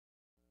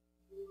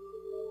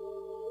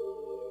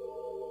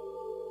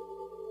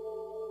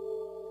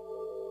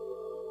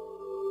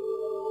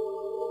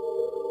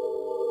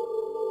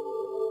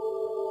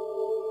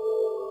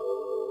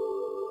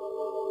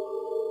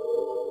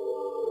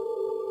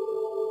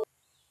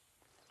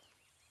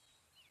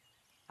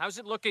How's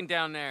it looking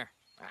down there?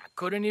 I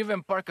couldn't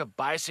even park a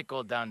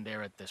bicycle down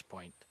there at this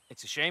point.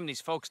 It's a shame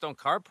these folks don't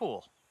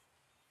carpool.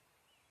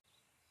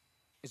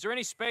 Is there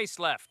any space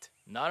left?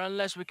 Not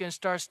unless we can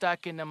start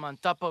stacking them on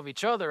top of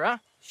each other, huh?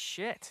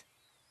 Shit.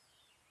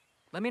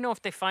 Let me know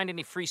if they find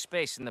any free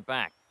space in the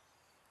back.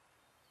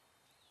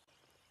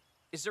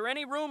 Is there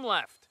any room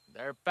left?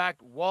 They're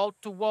packed wall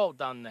to wall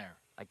down there.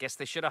 I guess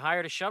they should have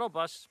hired a shuttle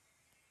bus.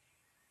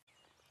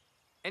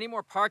 Any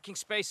more parking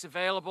space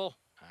available?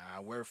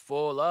 We're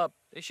full up.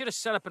 They should have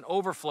set up an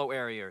overflow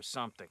area or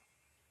something.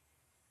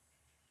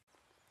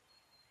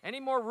 Any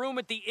more room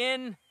at the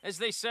inn, as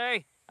they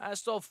say?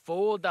 It's all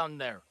full down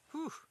there.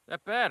 Whew,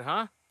 that bad,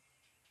 huh?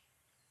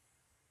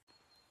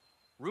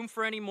 Room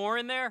for any more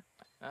in there?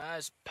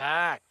 It's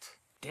packed.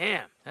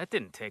 Damn, that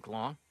didn't take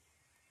long.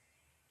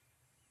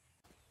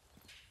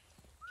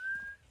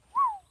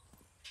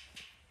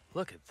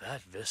 Look at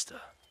that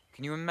vista.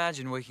 Can you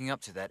imagine waking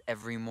up to that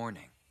every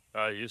morning?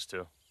 I used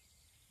to.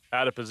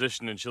 Had a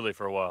position in Chile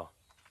for a while.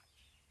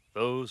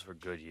 Those were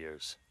good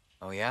years.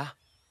 Oh, yeah?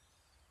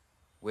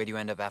 Where do you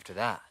end up after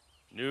that?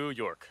 New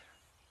York.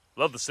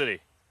 Love the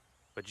city.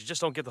 But you just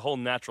don't get the whole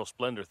natural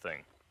splendor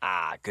thing.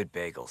 Ah, good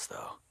bagels,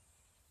 though.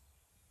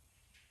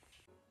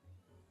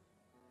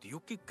 Do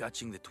you keep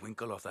catching the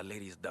twinkle of that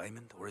lady's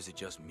diamond, or is it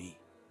just me?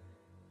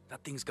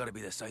 That thing's gotta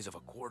be the size of a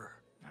quarter.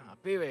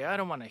 Pibe, I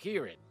don't want to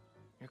hear it.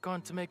 You're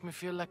going to make me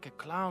feel like a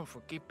clown for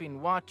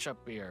keeping watch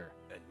up here.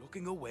 And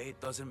looking away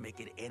doesn't make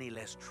it any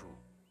less true.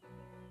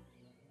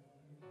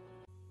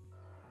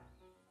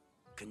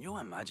 Can you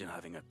imagine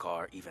having a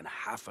car even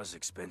half as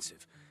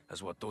expensive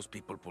as what those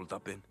people pulled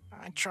up in?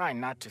 I try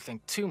not to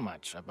think too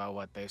much about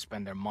what they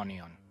spend their money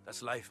on.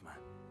 That's life, man.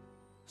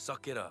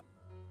 Suck it up.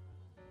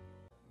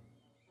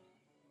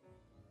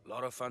 A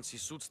lot of fancy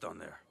suits down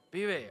there.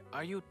 Pibe,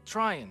 are you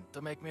trying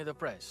to make me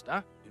depressed,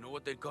 huh? You know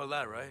what they call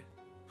that, right?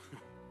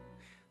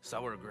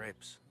 Sour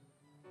grapes.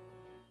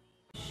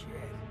 Shit.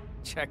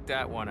 Check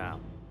that one out.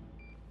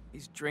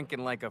 He's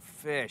drinking like a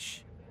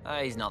fish.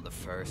 He's not the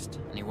first,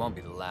 and he won't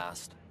be the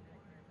last.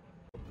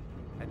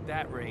 At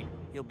that rate,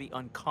 he'll be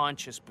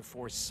unconscious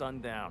before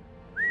sundown.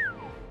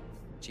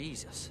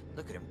 Jesus,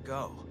 look at him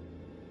go.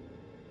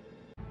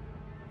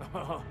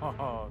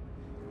 Oh,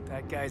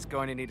 that guy's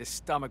going to need a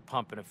stomach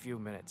pump in a few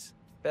minutes.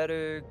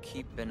 Better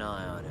keep an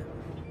eye on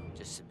him,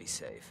 just to be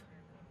safe.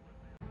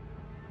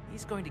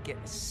 He's going to get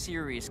a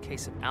serious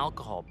case of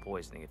alcohol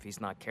poisoning if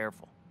he's not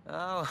careful.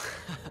 Oh,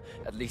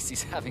 at least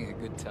he's having a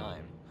good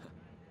time.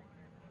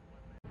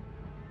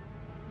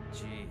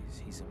 Jeez,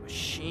 he's a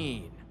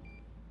machine.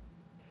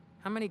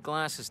 How many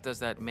glasses does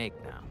that make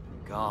now?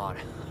 God,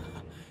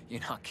 you're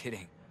not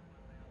kidding.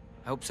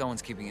 I hope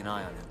someone's keeping an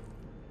eye on him.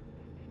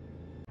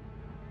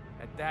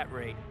 At that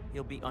rate,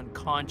 he'll be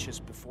unconscious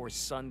before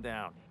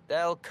sundown.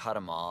 They'll cut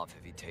him off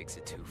if he takes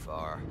it too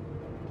far.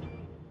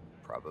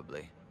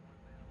 Probably.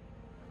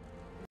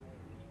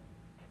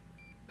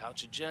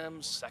 Pouch of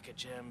gems, sack of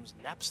gems,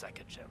 knapsack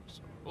of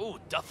gems. Ooh,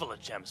 duffel of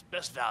gems,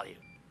 best value.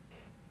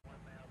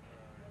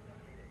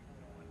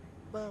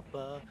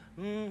 Ba-ba.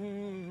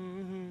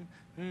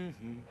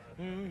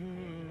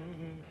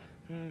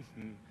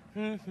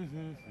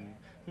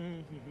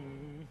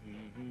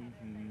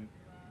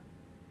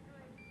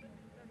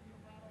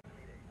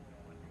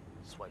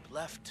 Swipe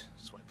left,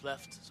 swipe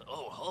left.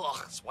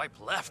 Oh, swipe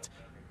left.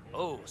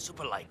 Oh,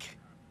 super like.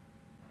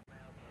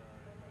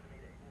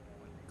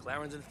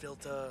 Clarendon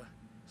filter,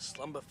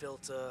 Slumber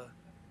filter,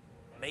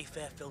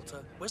 Mayfair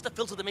filter. Where's the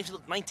filter that makes you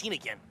look 19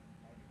 again?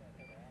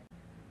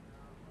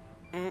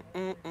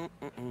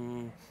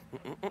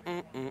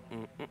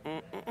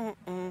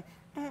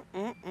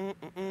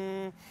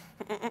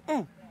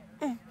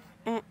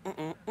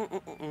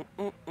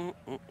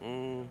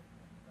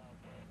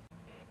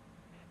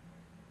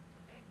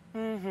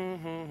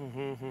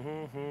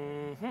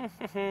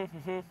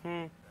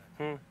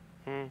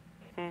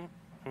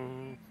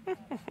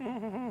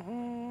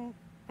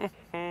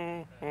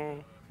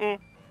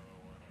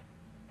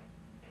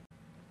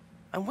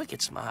 I'm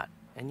wicked smart,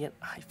 and yet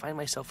I find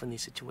myself in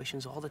these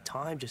situations all the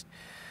time, just...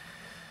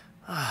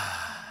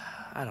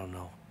 I don't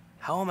know.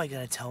 How am I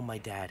gonna tell my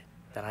dad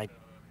that I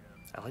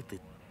like the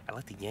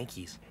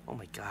Yankees? Oh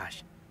my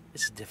gosh,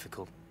 this is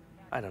difficult.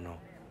 I don't know.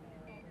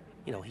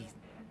 You know,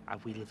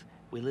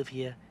 we live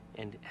here,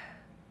 and...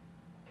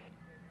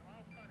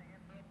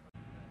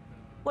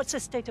 What's the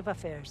state of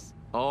affairs?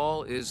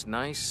 All is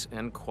nice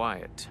and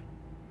quiet.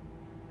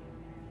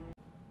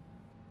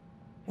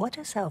 What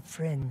has our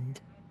friend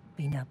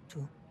been up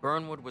to?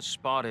 Burnwood was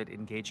spotted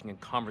engaging in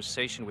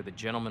conversation with a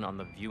gentleman on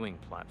the viewing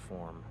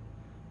platform,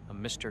 a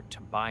Mr.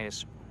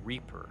 Tobias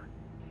Reaper.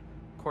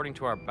 According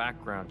to our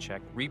background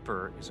check,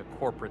 Reaper is a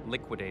corporate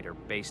liquidator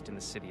based in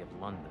the city of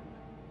London.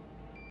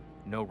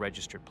 No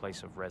registered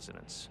place of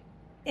residence.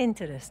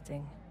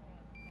 Interesting.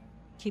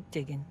 Keep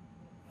digging.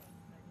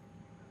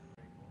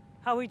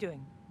 How are we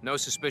doing? No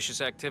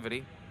suspicious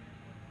activity,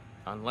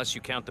 unless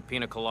you count the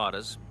pina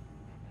coladas.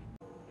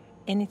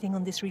 Anything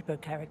on this Reaper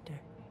character?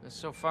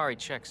 So far, he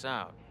checks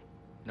out.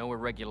 No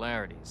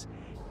irregularities.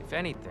 If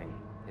anything,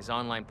 His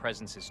online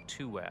presence is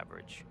too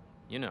average.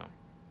 You know,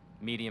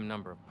 medium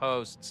number of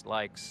posts,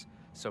 likes,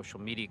 social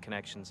media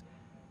connections,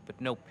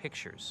 but no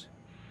pictures.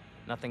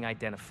 Nothing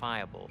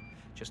identifiable,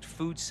 just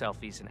food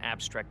selfies and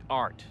abstract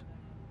art.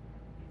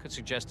 Could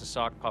suggest a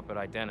sock puppet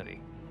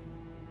identity.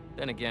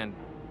 Then again,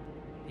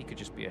 he could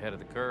just be ahead of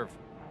the curve.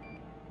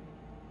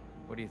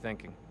 What are you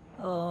thinking?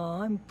 Oh,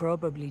 I'm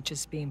probably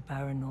just being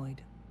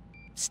paranoid.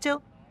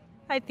 Still,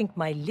 I think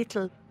my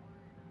little...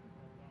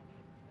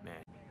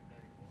 Man.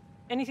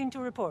 Anything to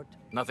report?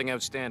 Nothing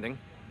outstanding,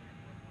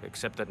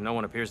 except that no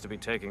one appears to be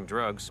taking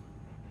drugs.